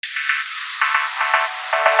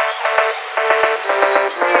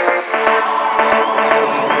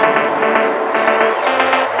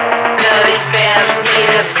Bloody fans in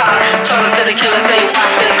the car, total to the killer, say you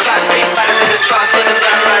pop in the clock, big bodies in the trunk with the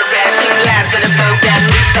blood red, two lads